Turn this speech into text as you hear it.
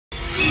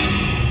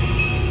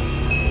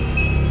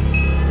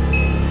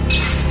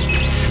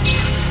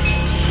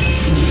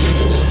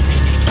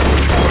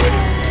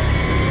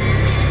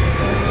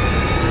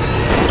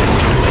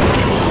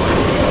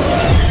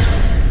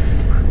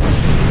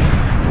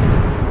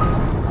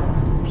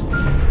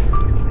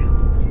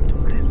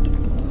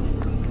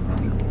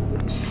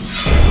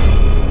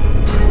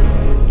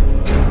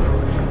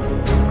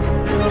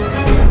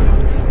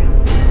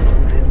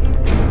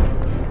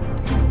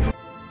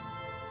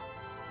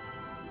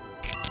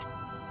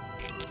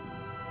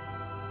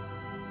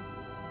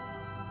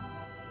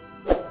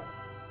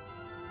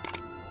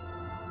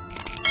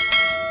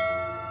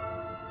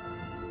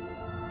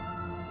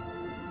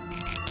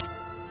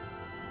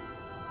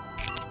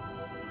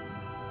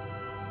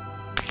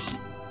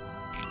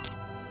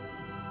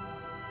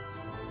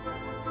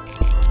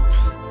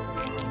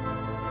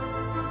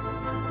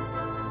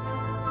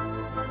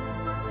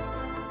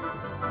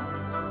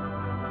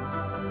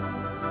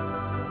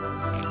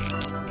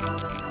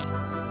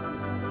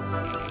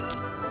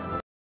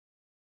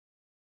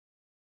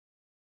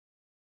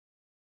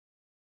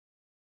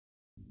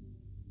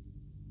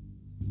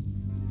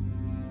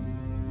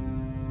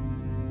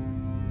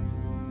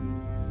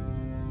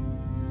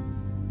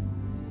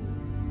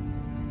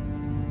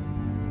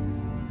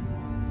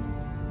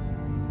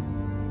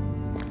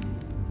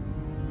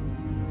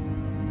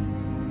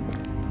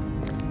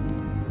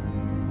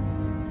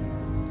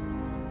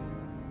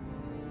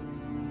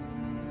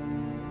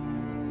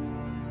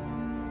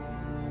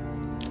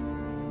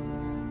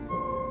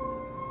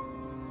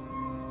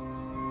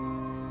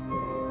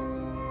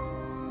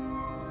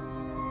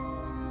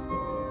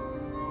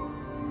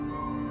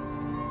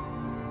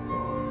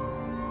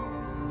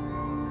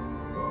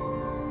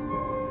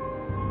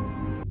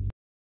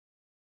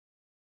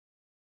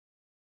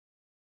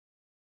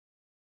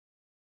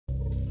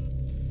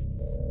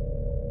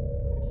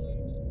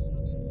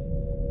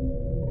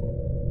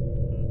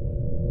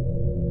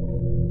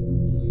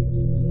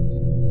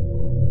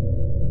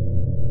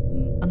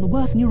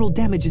worst neural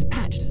damage is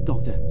patched,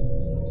 Doctor.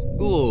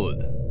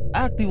 Good.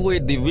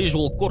 Activate the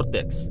visual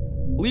cortex.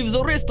 Leave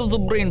the rest of the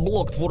brain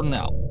blocked for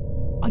now.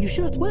 Are you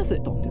sure it's worth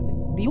it, Doctor?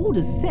 The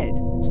orders said...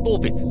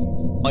 Stop it.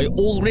 I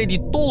already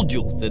told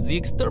you that the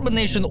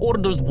extermination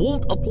orders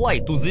won't apply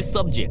to this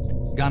subject.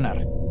 Gunnar,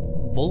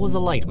 follow the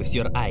light with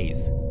your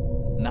eyes.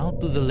 Now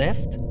to the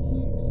left,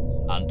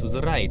 and to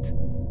the right.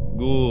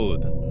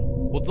 Good.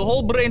 Put the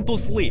whole brain to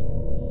sleep.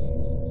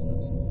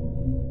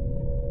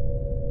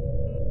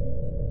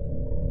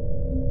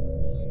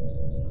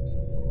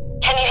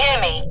 Can you hear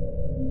me?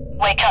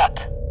 Wake up.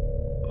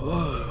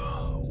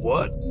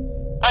 What?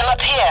 I'm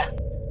up here.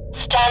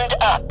 Stand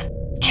up.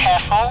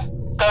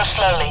 Careful. Go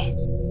slowly.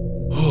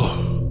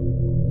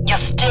 You're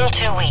still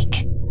too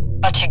weak,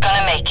 but you're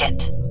gonna make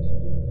it.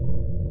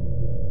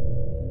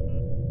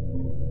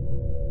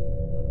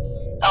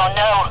 Oh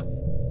no.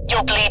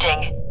 You're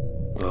bleeding.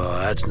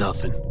 That's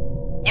nothing.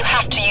 You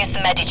have to use the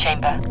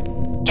medichamber.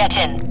 Get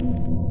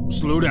in.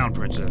 Slow down,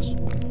 Princess.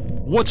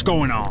 What's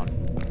going on?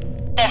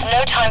 There's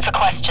no time for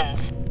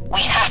questions.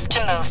 We have to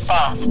move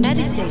fast.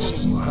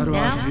 Medistation. How do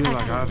I feel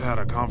like I've had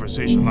a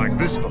conversation like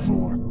this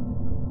before?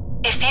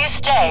 If you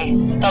stay,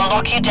 they'll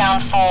lock you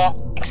down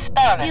for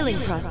experiments. Healing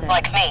process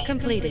like me.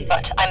 completed.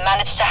 But I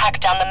managed to hack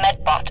down the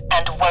medbot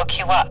and woke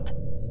you up.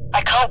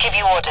 I can't give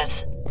you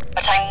orders,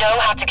 but I know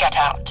how to get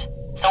out.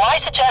 So I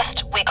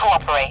suggest we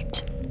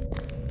cooperate.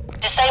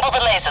 Disable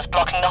the lasers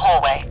blocking the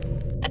hallway.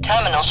 The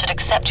terminal should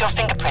accept your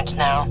fingerprint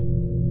now.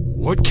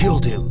 What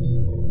killed him?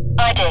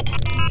 I did.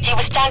 He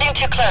was standing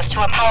too close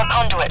to a power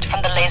conduit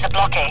from the laser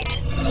blockade.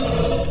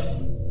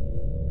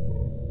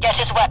 Get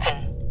his weapon.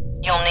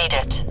 You'll need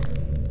it.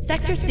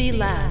 Sector C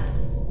labs.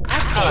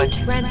 Good.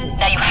 Access granted.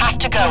 Now you have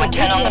to go and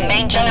turn on the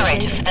main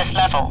generator for this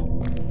level.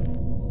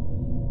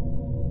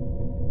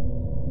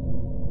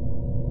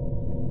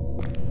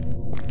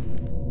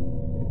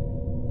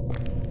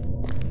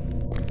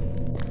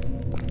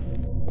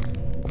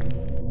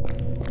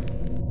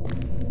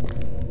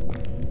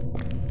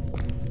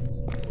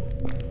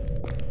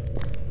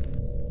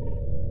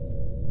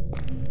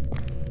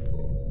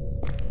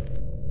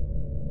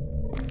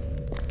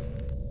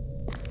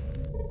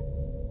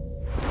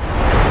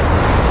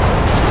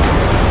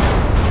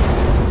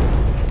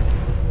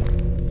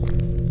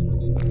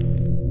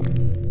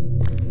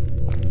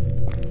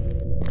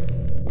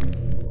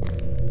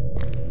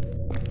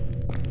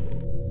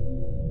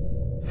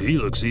 He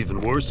looks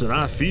even worse than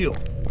I feel.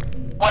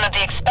 One of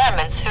the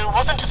experiments who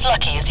wasn't as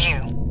lucky as you.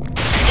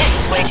 This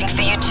is waiting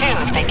for you too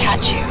if they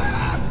catch you.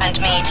 And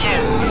me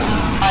too.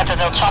 Either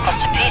they'll chop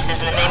us to pieces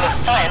in the name of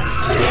science,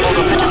 or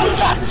they'll put us in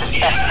vats as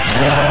specimens.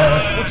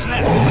 What's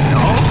that?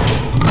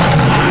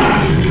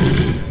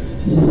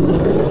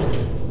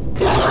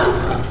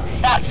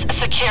 That's a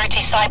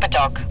security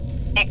cyberdog.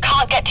 It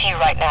can't get to you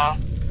right now.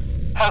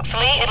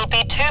 Hopefully it'll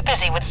be too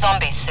busy with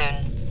zombies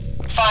soon.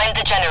 Find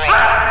the generator.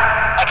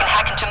 I can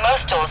hack into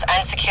most doors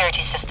and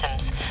security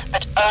systems,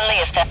 but only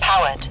if they're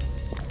powered.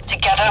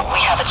 Together, we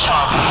have a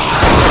chance.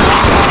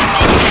 I'm going to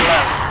make it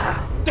alone.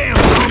 Damn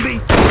zombie!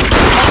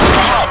 Over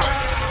the head.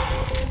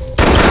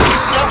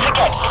 Don't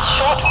forget, it's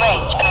short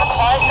range and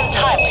requires some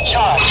time to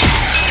charge.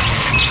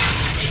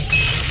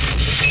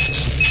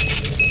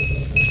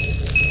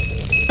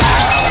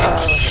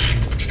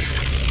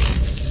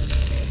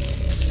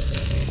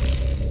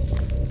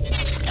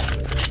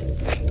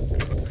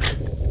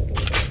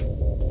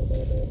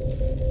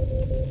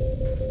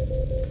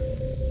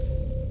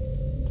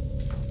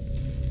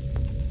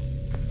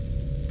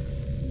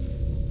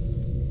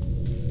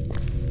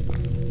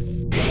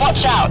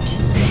 Watch out!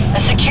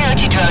 A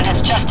security drone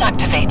has just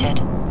activated.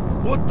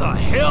 What the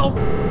hell?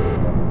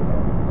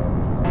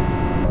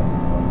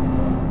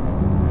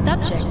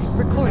 Subject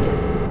recorded.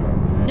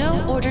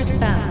 No orders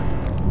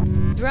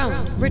found.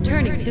 Drone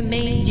returning to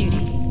main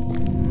duties.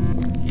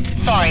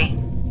 Sorry,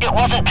 it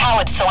wasn't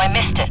powered so I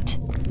missed it.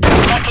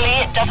 Luckily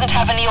it doesn't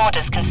have any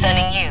orders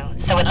concerning you,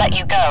 so it let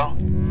you go.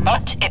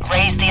 But it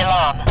raised the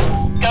alarm.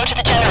 Go to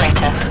the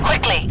generator,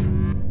 quickly!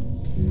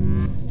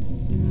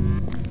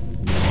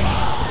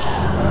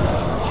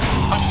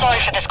 I'm sorry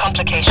for this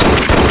complication.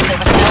 There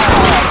was no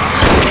time.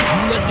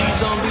 You let these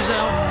zombies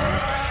out?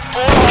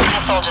 All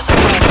American soldiers are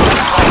coming for us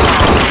right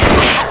now.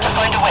 We have to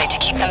find a way to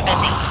keep them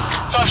busy.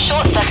 So I've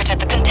short-circuited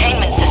the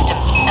containment system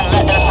and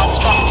let those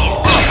monstrosities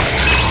out.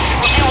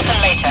 We'll deal with them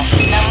later.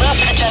 Now move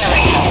to the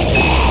generator.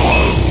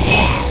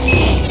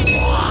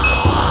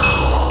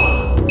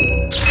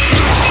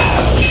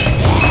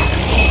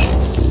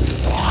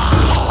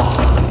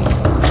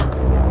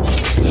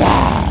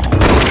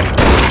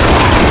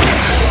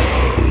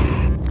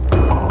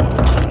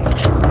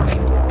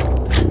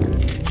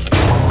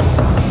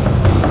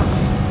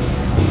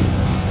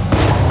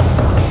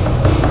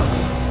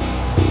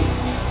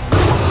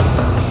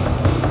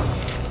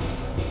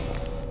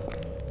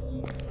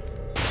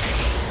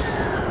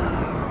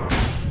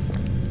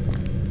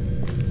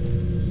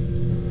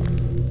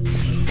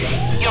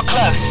 You're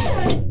close.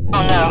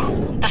 Oh no,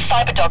 the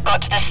cyberdog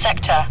got to this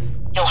sector.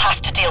 You'll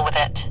have to deal with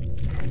it.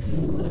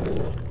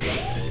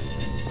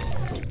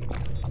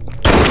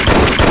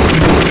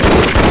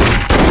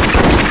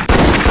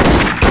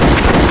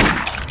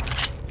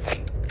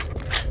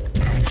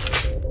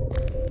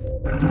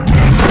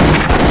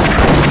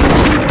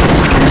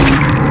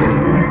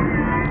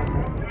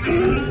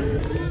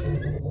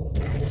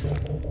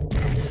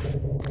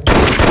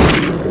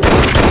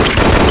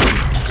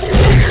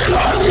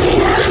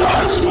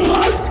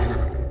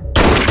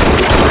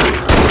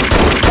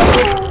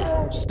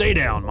 Stay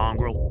down,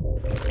 mongrel.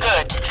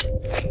 Good.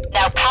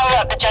 Now power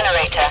up the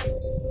generator.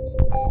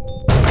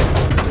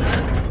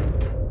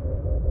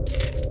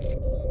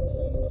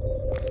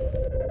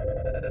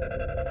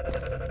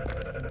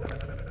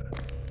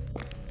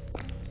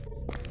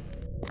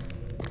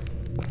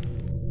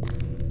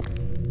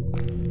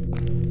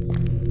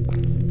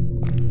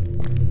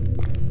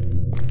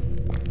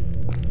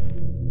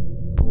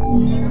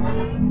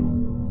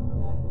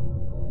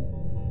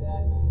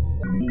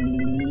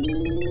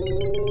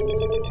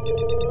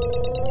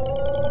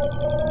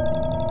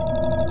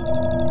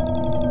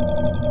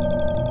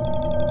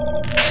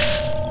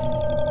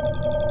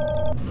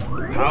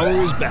 Power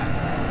is back.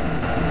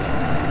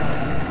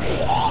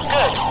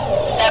 Good.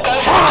 Now go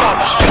for the door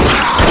behind you.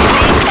 It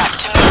leads back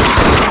to me.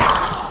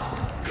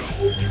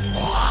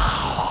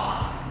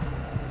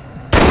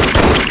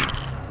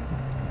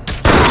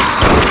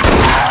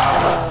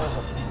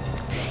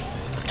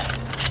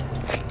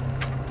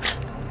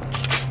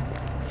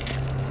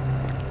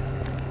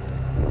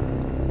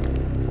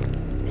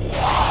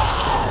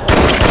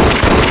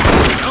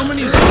 How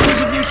many zombies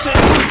have you saved?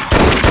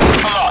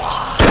 A lot.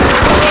 A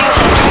few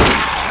hundred.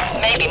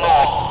 Maybe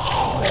more.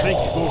 I think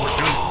you've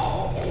overdone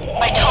it.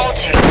 I told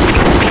you.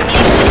 You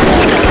need to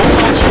slow down the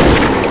soldiers.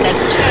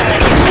 There's too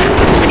many of them.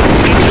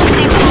 You don't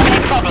seem to have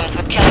any problems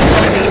with killing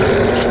zombies.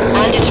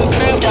 And it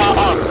improved our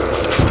odds.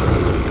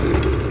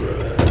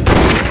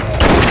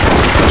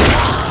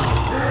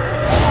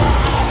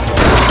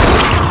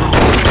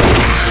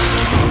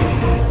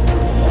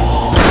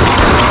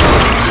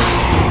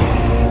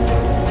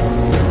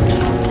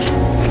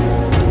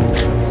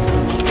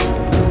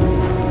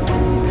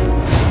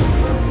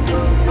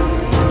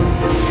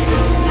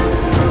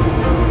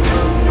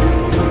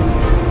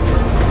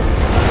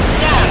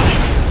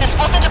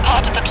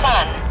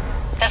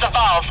 There's a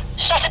valve.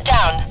 Shut it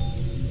down.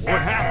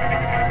 What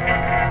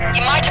happened?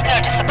 You might have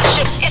noticed that the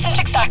ship isn't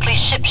exactly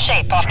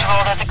ship-shape after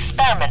all those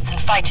experiments and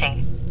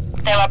fighting.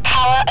 There are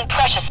power and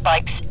pressure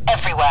spikes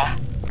everywhere.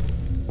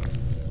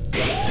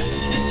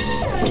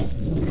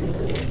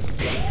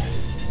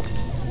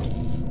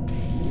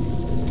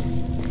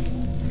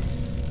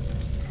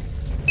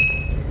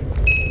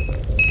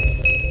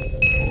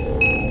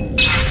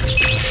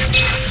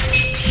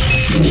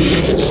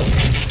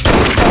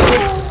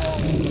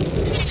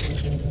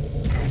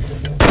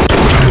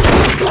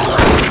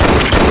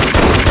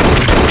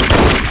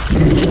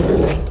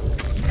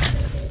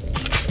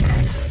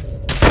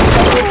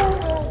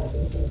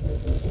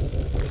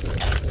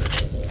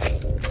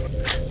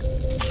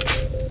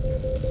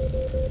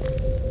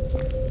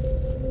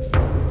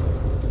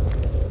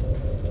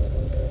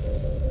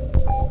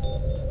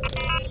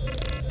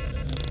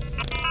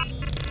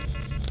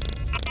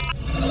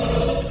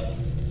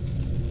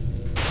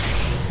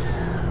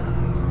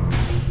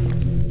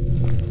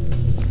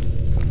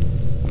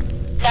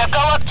 Now go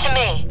up to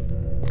me.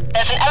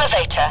 There's an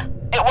elevator.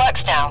 It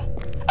works now.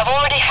 I've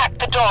already hacked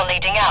the door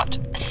leading out.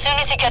 As soon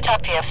as you get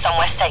up here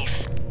somewhere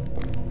safe.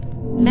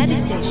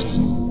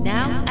 Metastation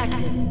now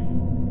active.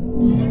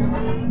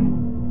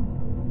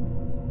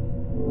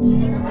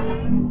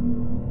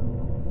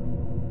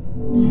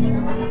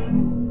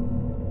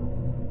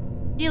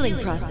 Healing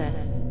process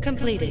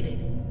completed.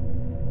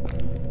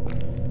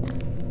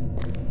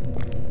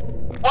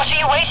 What are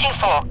you waiting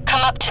for?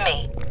 Come up to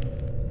me.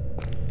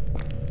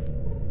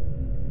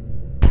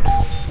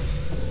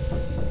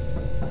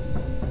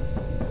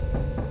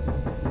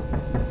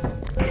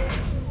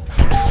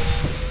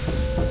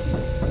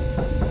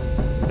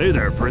 Hey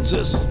there,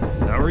 Princess.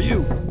 How are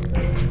you?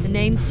 The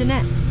name's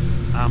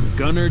Danette. I'm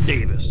Gunnar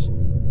Davis.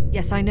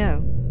 Yes, I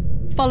know.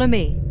 Follow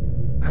me.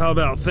 How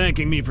about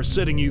thanking me for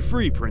setting you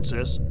free,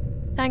 Princess?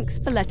 Thanks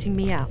for letting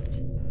me out.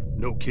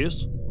 No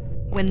kiss?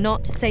 We're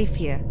not safe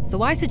here,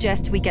 so I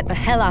suggest we get the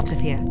hell out of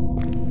here.